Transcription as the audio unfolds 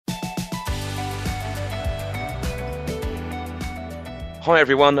Hi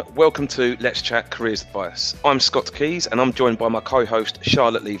everyone, welcome to Let's Chat Careers Advice. I'm Scott Keys and I'm joined by my co-host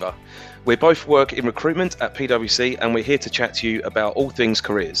Charlotte Lever. We both work in recruitment at PwC and we're here to chat to you about all things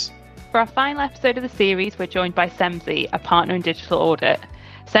careers. For our final episode of the series, we're joined by Semsi, a partner in digital audit.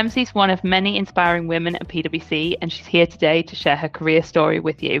 Semsi is one of many inspiring women at PwC and she's here today to share her career story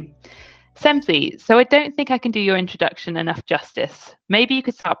with you. Semsi, so I don't think I can do your introduction enough justice. Maybe you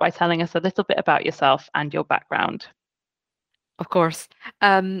could start by telling us a little bit about yourself and your background. Of course.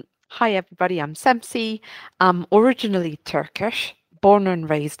 Hi, everybody. I'm Semsi. I'm originally Turkish, born and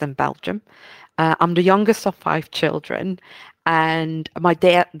raised in Belgium. I'm the youngest of 5 children, and my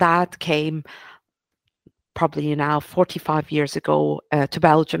dad came probably now 45 years ago to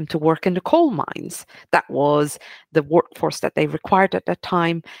Belgium to work in the coal mines. That was the workforce that they required at that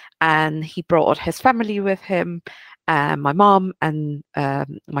time, and he brought his family with him, my mom and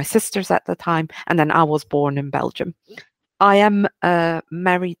my sisters at the time, and then I was born in Belgium. I am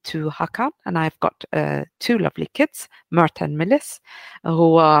married to Hakan, and I've got 2 lovely kids, Mert and Melis,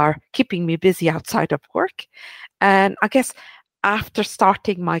 who are keeping me busy outside of work. And I guess after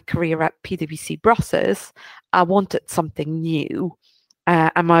starting my career at PwC Brussels, I wanted something new.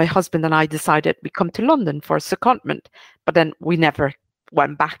 And my husband and I decided we'd come to London for a secondment, but then we never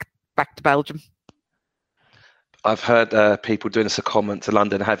went back to Belgium. I've heard people doing a secondment to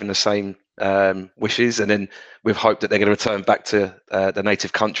London having the same wishes, and then with hope that they're going to return back to the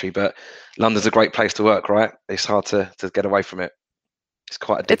native country. But London's a great place to work, right? It's hard to get away from it. It's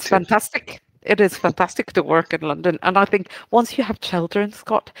quite addictive. It's fantastic. It is fantastic to work in London. And I think once you have children,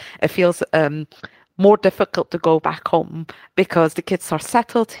 Scott, it feels more difficult to go back home because the kids are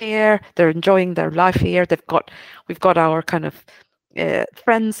settled here. They're enjoying their life here. We've got our kind of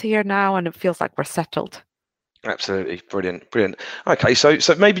friends here now, and it feels like we're settled. Absolutely. Brilliant. Okay, so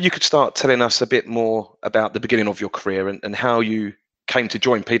maybe you could start telling us a bit more about the beginning of your career and how you came to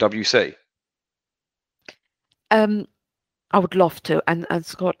join PwC. I would love to. And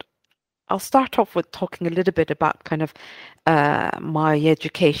Scott, I'll start off with talking a little bit about kind of my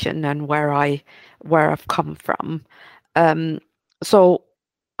education and where I've come from. So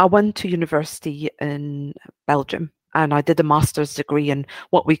I went to university in Belgium, and I did a master's degree in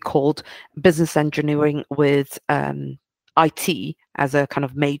what we called business engineering with IT as a kind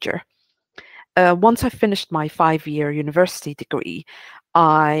of major. Once I finished my 5-year university degree,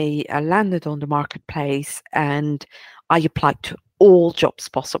 I landed on the marketplace and I applied to all jobs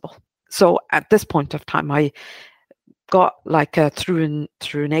possible. So at this point of time, I got like through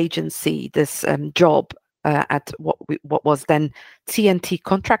an agency this job at what was then TNT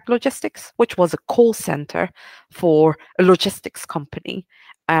Contract Logistics, which was a call center for a logistics company,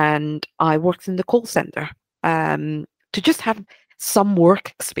 and I worked in the call center to just have some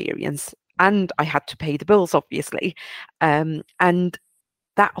work experience, and I had to pay the bills, obviously, and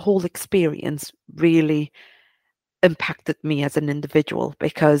that whole experience really impacted me as an individual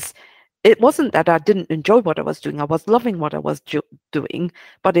because it wasn't that I didn't enjoy what I was doing. I was loving what I was doing,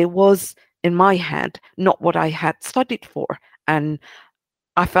 but it was in my head not what I had studied for, and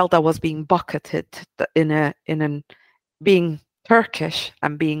I felt I was being bucketed in being Turkish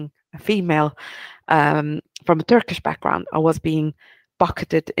and being a female from a Turkish background. I was being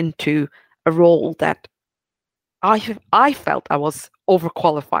bucketed into a role that I felt I was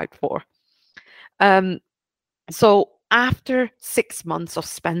overqualified for. So after 6 months of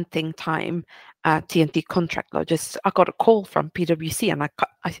spending time at TNT Contract Logistics, I got a call from PwC, and I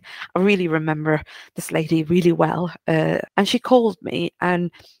really remember this lady really well. And she called me,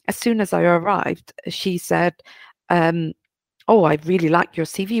 and as soon as I arrived, she said, "Oh, I really like your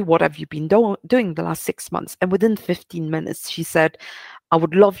CV. What have you been doing the last 6 months?" And within 15 minutes, she said, "I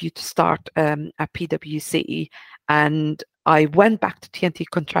would love you to start at PwC." And I went back to TNT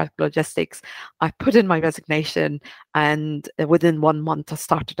Contract Logistics. I put in my resignation, and within 1 month, I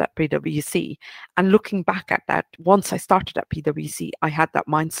started at PwC. And looking back at that, once I started at PwC, I had that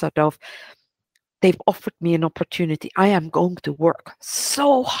mindset of, they've offered me an opportunity. I am going to work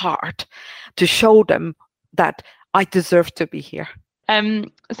so hard to show them that I deserve to be here. So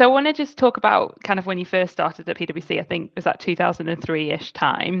I want to just talk about kind of when you first started at PwC. I think it was that 2003-ish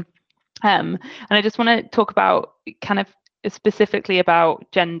time. And I just want to talk about kind of specifically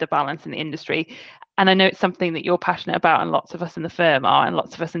about gender balance in the industry. And I know it's something that you're passionate about, and lots of us in the firm are, and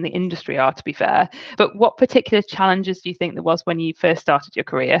lots of us in the industry are, to be fair. But what particular challenges do you think there was when you first started your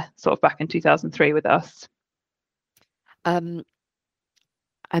career, sort of back in 2003 with us? And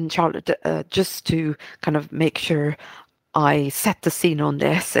Charlotte, just to kind of make sure I set the scene on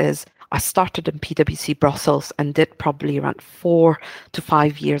this, is I started in PwC Brussels and did probably around 4 to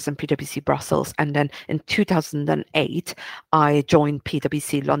 5 years in PwC Brussels. And then in 2008, I joined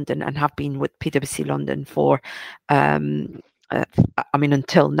PwC London and have been with PwC London for,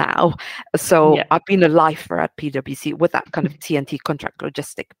 until now. So Yeah. I've been a lifer at PwC with that kind of TNT contract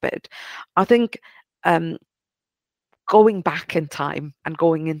logistic bit. I think going back in time and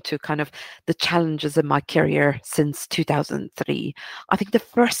going into kind of the challenges in my career since 2003, I think the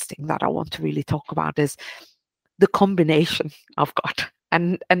first thing that I want to really talk about is the combination I've got,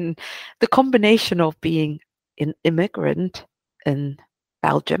 and the combination of being an immigrant in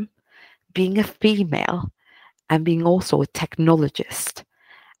Belgium, being a female, and being also a technologist,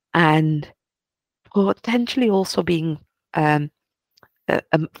 and potentially also being from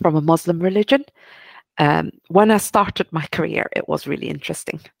a Muslim religion. When I started my career, it was really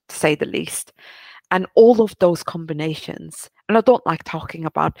interesting, to say the least. And all of those combinations, and I don't like talking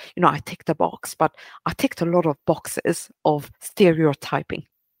about, I ticked a box, but I ticked a lot of boxes of stereotyping.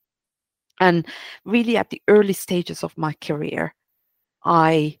 And really at the early stages of my career,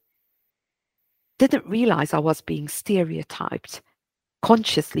 I didn't realize I was being stereotyped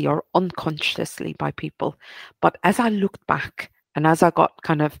consciously or unconsciously by people. But as I looked back and as I got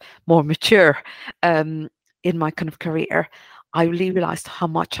kind of more mature in my kind of career, I realized how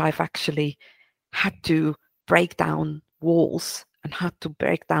much I've actually had to break down walls and had to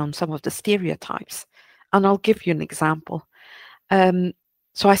break down some of the stereotypes. And I'll give you an example.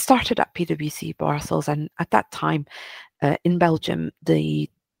 So I started at PwC Brussels, and at that time in Belgium,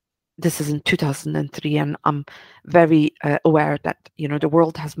 this is in 2003, and I'm very aware that the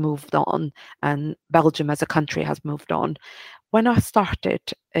world has moved on and Belgium as a country has moved on. When I started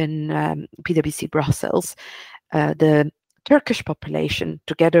in PwC Brussels, the Turkish population,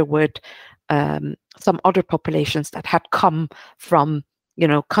 together with some other populations that had come from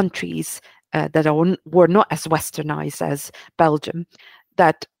countries that were not as westernized as Belgium,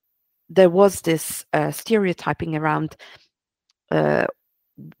 that there was this stereotyping around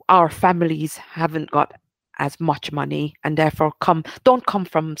our families haven't got as much money and therefore don't come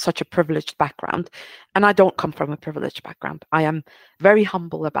from such a privileged background. And I don't come from a privileged background. I am very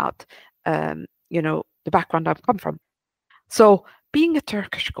humble about the background I've come from. So being a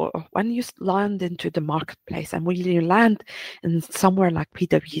Turkish girl, when you land into the marketplace and when you land in somewhere like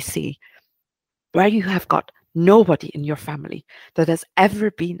PwC, where you have got nobody in your family that has ever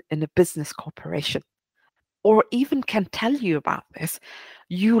been in a business corporation or even can tell you about this,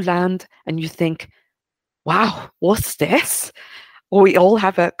 you land and you think, wow, what's this? Or we all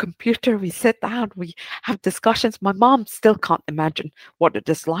have a computer, we sit down, we have discussions. My mom still can't imagine what it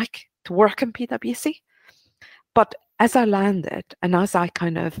is like to work in PwC. But as I landed and as I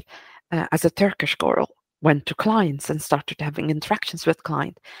kind of, as a Turkish girl, went to clients and started having interactions with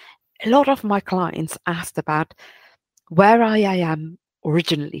clients, a lot of my clients asked about where I am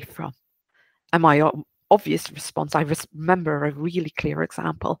originally from. And my obvious response, I remember a really clear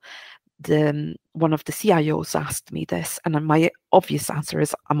example. One of the CIOs asked me this, and my obvious answer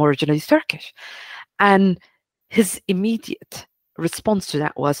is, I'm originally Turkish. And his immediate response to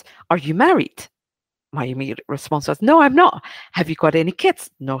that was, are you married? My immediate response was, no, I'm not. Have you got any kids?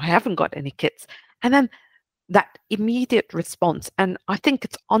 No, I haven't got any kids. And then that immediate response, and I think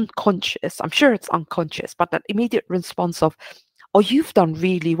it's unconscious, I'm sure it's unconscious, but that immediate response of, oh, you've done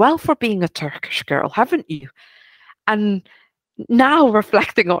really well for being a Turkish girl, haven't you? And now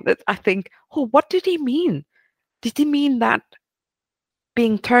reflecting on it, I think, oh, what did he mean? Did he mean that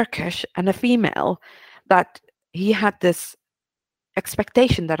being Turkish and a female, that he had this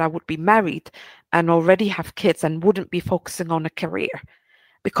expectation that I would be married and already have kids and wouldn't be focusing on a career?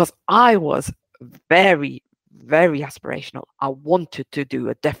 Because I was very, very aspirational. I wanted to do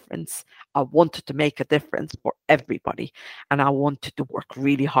a difference. I wanted to make a difference for everybody, and I wanted to work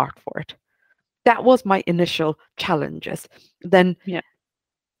really hard for it. That was my initial challenges. Then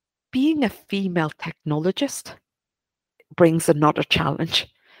being a female technologist brings another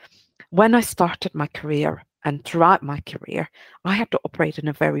challenge. When I started my career and throughout my career, I had to operate in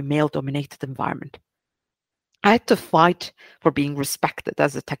a very male-dominated environment. I had to fight for being respected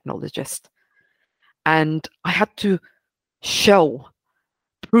as a technologist. And I had to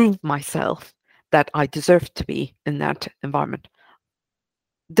prove myself that I deserved to be in that environment.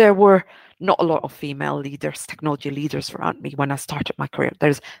 There were not a lot of female leaders, technology leaders around me when I started my career.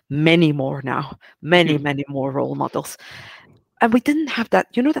 There's many more now, many more role models. And we didn't have that,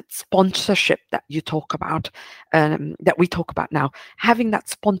 that sponsorship that you talk about, that we talk about now. Having that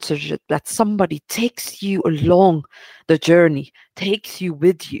sponsorship, that somebody takes you along the journey, takes you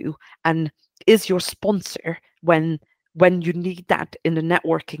with you, and is your sponsor when when you need that in the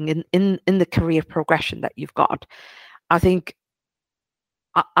networking, in the career progression that you've got. I think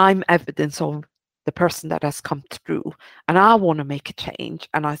I'm evidence of the person that has come through, and I want to make a change.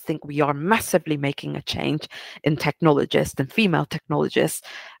 And I think we are massively making a change in technologists and female technologists.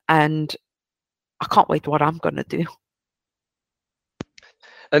 And I can't wait what I'm going to do.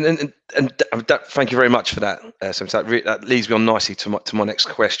 And that, thank you very much for that. So that leads me on nicely to my next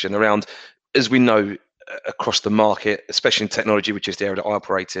question around, as we know across the market, especially in technology, which is the area that I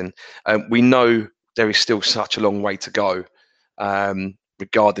operate in, we know there is still such a long way to go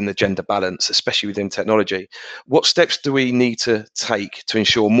regarding the gender balance, especially within technology. What steps do we need to take to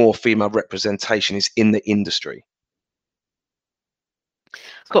ensure more female representation is in the industry?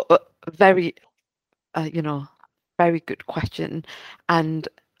 Scott, a very, very good question. And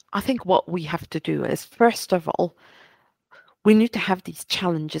I think what we have to do is, first of all, we need to have these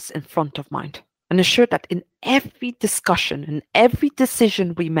challenges in front of mind and ensure that in every discussion and every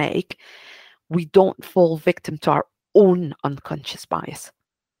decision we make, we don't fall victim to our own unconscious bias.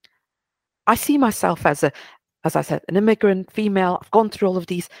 I see myself as I said, an immigrant female. I've gone through all of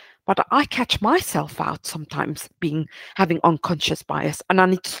these, but I catch myself out sometimes having unconscious bias, and I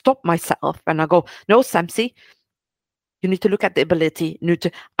need to stop myself and I go, no, Samsi, you need to look at the ability,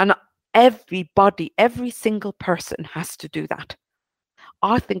 and everybody, every single person has to do that.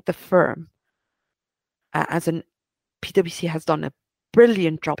 I think the firm, as in PwC, has done a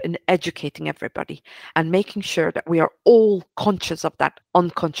brilliant job in educating everybody and making sure that we are all conscious of that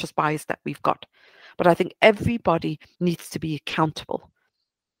unconscious bias that we've got. But I think everybody needs to be accountable.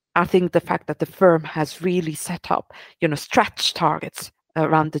 I think the fact that the firm has really set up, stretch targets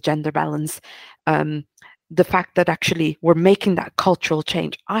around the gender balance, the fact that actually we're making that cultural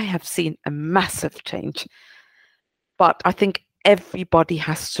change, I have seen a massive change. But I think everybody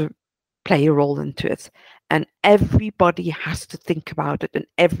has to play a role into it, and everybody has to think about it in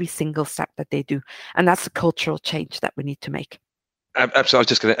every single step that they do. And that's a cultural change that we need to make. Absolutely. I was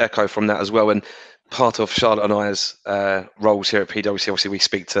just going to echo from that as well. And part of Charlotte and I's roles here at PwC, obviously we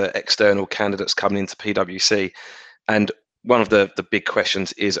speak to external candidates coming into PwC. And one of the big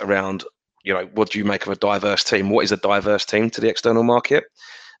questions is around, what do you make of a diverse team? What is a diverse team to the external market?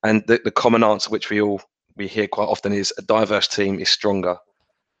 And the common answer, which we hear quite often, is a diverse team is stronger.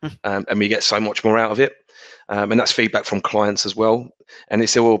 And we get so much more out of it. And that's feedback from clients as well. And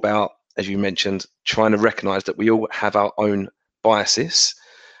it's all about, as you mentioned, trying to recognize that we all have our own biases.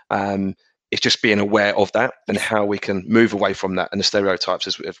 It's just being aware of that and how we can move away from that and the stereotypes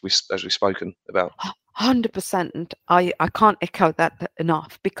as we've spoken about. 100%. I can't echo that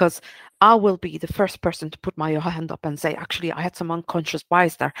enough, because I will be the first person to put my hand up and say, actually, I had some unconscious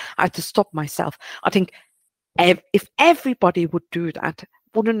bias there. I had to stop myself. I think if everybody would do that,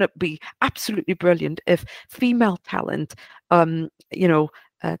 wouldn't it be absolutely brilliant if female talent,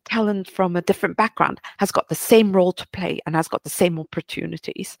 talent from a different background has got the same role to play and has got the same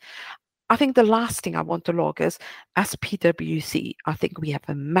opportunities? I think the last thing I want to log is, as PwC, I think we have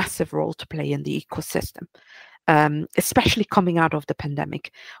a massive role to play in the ecosystem, especially coming out of the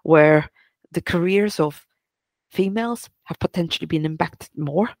pandemic, where the careers of females have potentially been impacted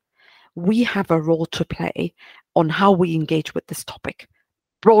more. We have a role to play on how we engage with this topic,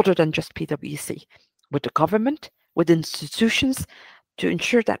 broader than just PwC, with the government, with institutions, to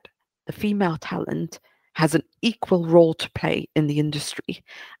ensure that the female talent has an equal role to play in the industry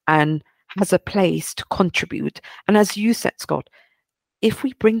and has a place to contribute. And as you said, Scott, if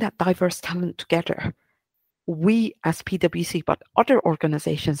we bring that diverse talent together, we as PwC, but other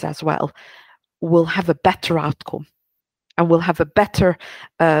organizations as well, will have a better outcome and will have a better,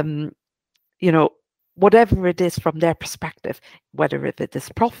 whatever it is from their perspective, whether it is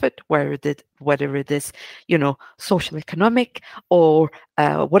profit, whether it is, social economic, or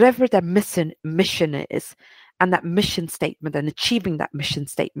whatever their mission is, and that mission statement and achieving that mission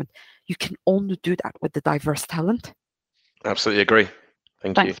statement, you can only do that with the diverse talent. Absolutely agree.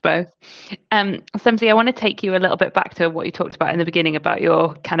 Thanks both. Samsi, I want to take you a little bit back to what you talked about in the beginning about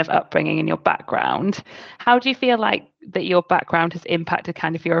your kind of upbringing and your background. How do you feel like that your background has impacted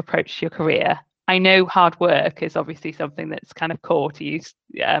kind of your approach to your career? I know hard work is obviously something that's kind of core to you,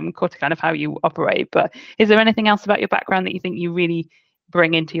 core to kind of how you operate, but is there anything else about your background that you think you really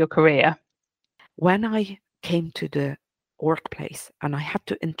bring into your career? When I came to the workplace and I had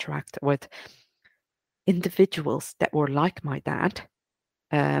to interact with individuals that were like my dad,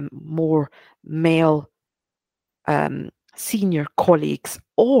 more male senior colleagues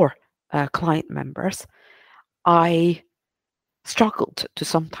or client members, I struggled to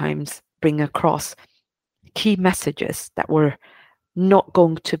sometimes bring across key messages that were not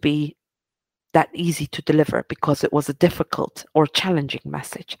going to be that easy to deliver because it was a difficult or challenging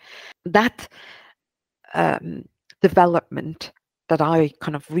message. That development that I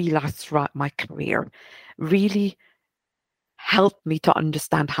kind of realized throughout my career really helped me to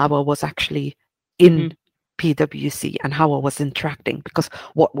understand how I was actually in PwC and how I was interacting, because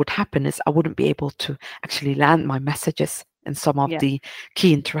what would happen is I wouldn't be able to actually land my messages in some of the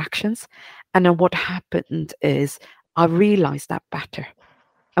key interactions. And then what happened is I realized that better.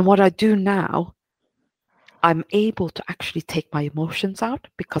 And what I do now, I'm able to actually take my emotions out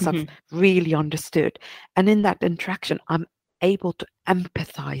because I've really understood. And in that interaction, I'm able to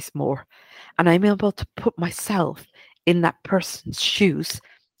empathize more. And I'm able to put myself in that person's shoes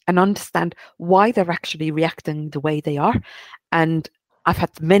and understand why they're actually reacting the way they are. And I've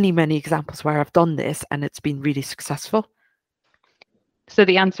had many, many examples where I've done this and it's been really successful. So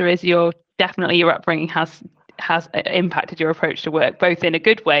the answer is your upbringing has impacted your approach to work, both in a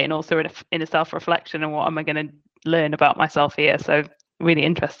good way and also in a self-reflection and what am I going to learn about myself here. So really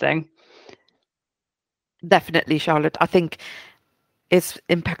interesting. Definitely, Charlotte. I think it's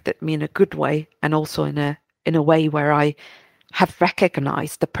impacted me in a good way, and also in a way where I have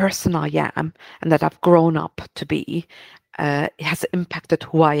recognized the person I am and that I've grown up to be. It has impacted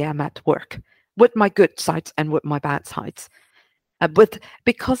who I am at work, with my good sides and with my bad sides. But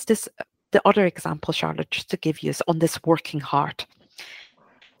because the other example, Charlotte, just to give you, is on this working hard.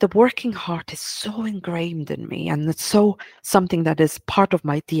 The working hard is so ingrained in me, and it's so something that is part of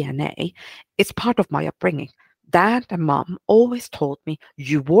my DNA. It's part of my upbringing. Dad and Mom always told me,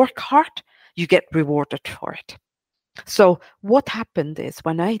 you work hard, you get rewarded for it. So what happened is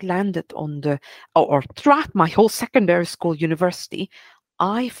when I landed on or throughout my whole secondary school, university,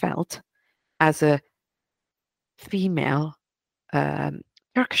 I felt as a female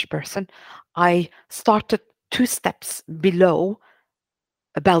Turkish person, I started 2 steps below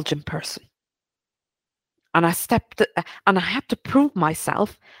a Belgian person. And I had to prove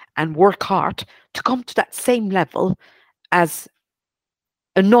myself and work hard to come to that same level as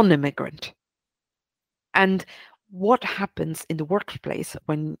a non-immigrant. And what happens in the workplace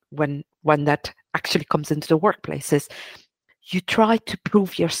when that actually comes into the workplace is you try to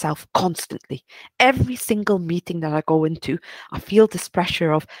prove yourself constantly. Every single meeting that I go into, I feel this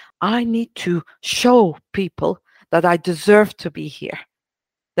pressure of I need to show people that I deserve to be here.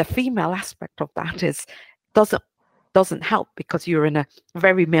 The female aspect of that doesn't help because you're in a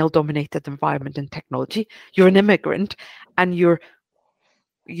very male-dominated environment in technology. You're an immigrant, and you're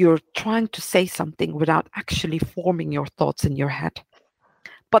trying to say something without actually forming your thoughts in your head.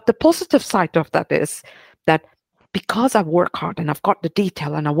 But the positive side of that is that because I work hard and I've got the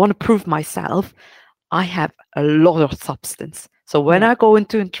detail and I want to prove myself, I have a lot of substance. So when I go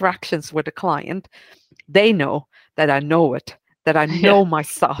into interactions with a client, they know that I know it, that I know my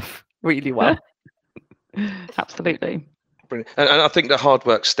stuff really well. Absolutely. Brilliant. And I think the hard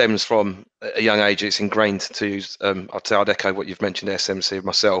work stems from a young age. It's ingrained to use. I'd echo what you've mentioned, SMC.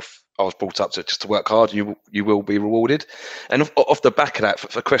 Myself, I was brought up just to work hard. You will be rewarded. And off the back of that, for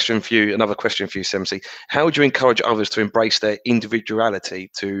another question for you, SMC. How would you encourage others to embrace their individuality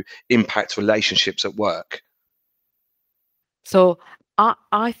to impact relationships at work? So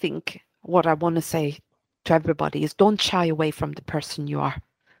I think what I want to say to everybody is don't shy away from the person you are.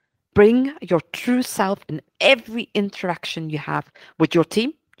 Bring your true self in every interaction you have with your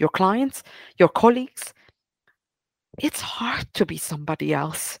team, your clients, your colleagues. It's hard to be somebody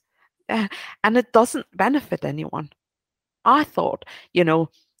else, and it doesn't benefit anyone. I thought,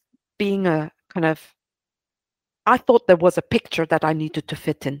 being a kind of, I thought there was a picture that I needed to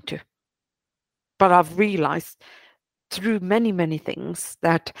fit into. But I've realized through many, many things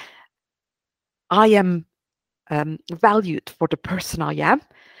that I am valued for the person I am.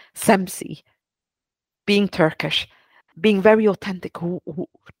 Semsi, being Turkish, being very authentic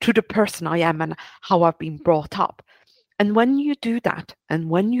to the person I am and how I've been brought up. And when you do that, and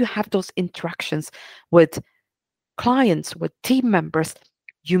when you have those interactions with clients, with team members,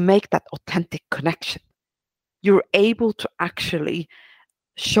 you make that authentic connection. You're able to actually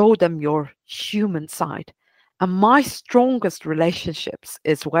show them your human side. And my strongest relationships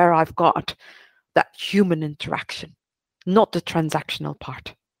is where I've got that human interaction, not the transactional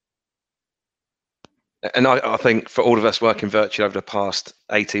part. And I think for all of us working virtually over the past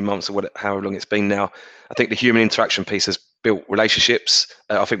 18 months or however long it's been now, I think the human interaction piece has built relationships.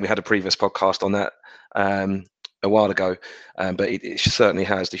 I think we had a previous podcast on that a while ago, but it certainly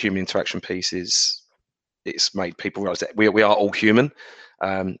has. The human interaction piece it's made people realize that we are all human.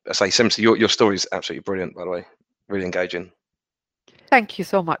 I say, Semsi, your story is absolutely brilliant, by the way, really engaging. Thank you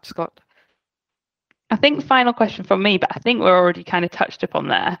so much, Scott. I think the final question from me, but I think we're already kind of touched upon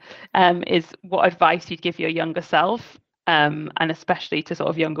there, is what advice you'd give your younger self, and especially to sort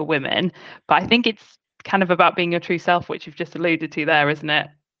of younger women. But I think it's kind of about being your true self, which you've just alluded to there, isn't it?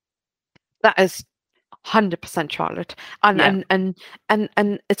 That is 100% Charlotte. And Yeah.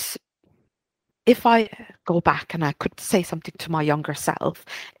 and it's, if I go back and I could say something to my younger self,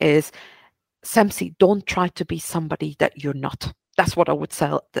 is, Semsi, don't try to be somebody that you're not. That's what I would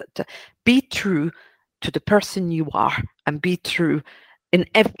say. Be true to the person you are, and be true in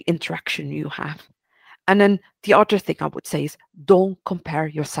every interaction you have. And then the other thing I would say is, don't compare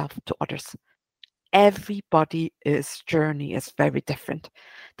yourself to others. Everybody's journey is very different.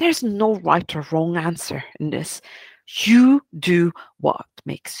 There's no right or wrong answer in this. You do what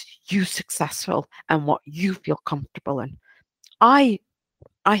makes you successful and what you feel comfortable in. I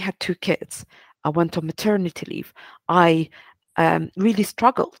had 2 kids. I went on maternity leave. I really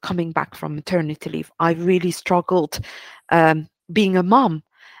struggled coming back from maternity leave. I really struggled being a mom,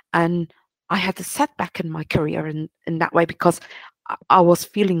 and I had a setback in my career in that way, because I was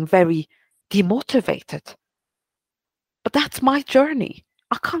feeling very demotivated. But that's my journey.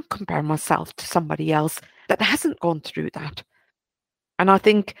 I can't compare myself to somebody else that hasn't gone through that. And I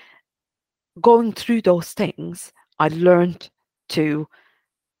think going through those things, I learned to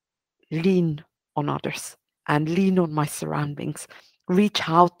lean on others and lean on my surroundings, reach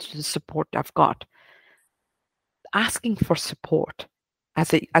out to the support I've got. Asking for support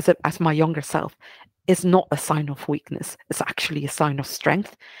as my younger self is not a sign of weakness. It's actually a sign of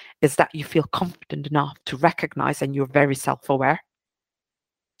strength, is that you feel confident enough to recognize, and you're very self-aware.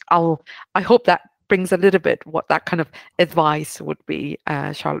 I hope that brings a little bit what that kind of advice would be,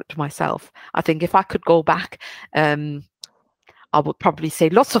 Charlotte, to myself. I think if I could go back, I would probably say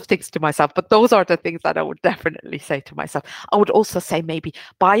lots of things to myself, but those are the things that I would definitely say to myself. I would also say, maybe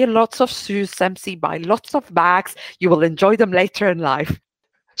buy lots of shoes, Semsi, buy lots of bags. You will enjoy them later in life.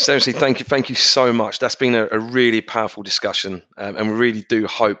 Seriously, thank you so much. That's been a really powerful discussion, and we really do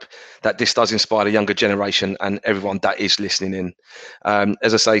hope that this does inspire the younger generation and everyone that is listening in.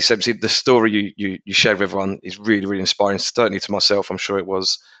 As I say, Sebzi, the story you share with everyone is really, really inspiring, certainly to myself. I'm sure it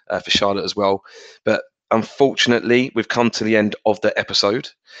was for Charlotte as well. But unfortunately, we've come to the end of the episode.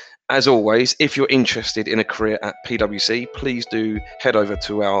 As always, if you're interested in a career at PwC, please do head over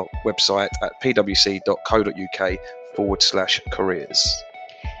to our website at pwc.co.uk/careers.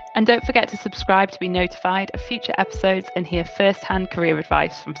 And don't forget to subscribe to be notified of future episodes and hear first-hand career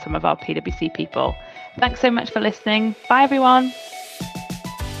advice from some of our PwC people. Thanks so much for listening. Bye, everyone.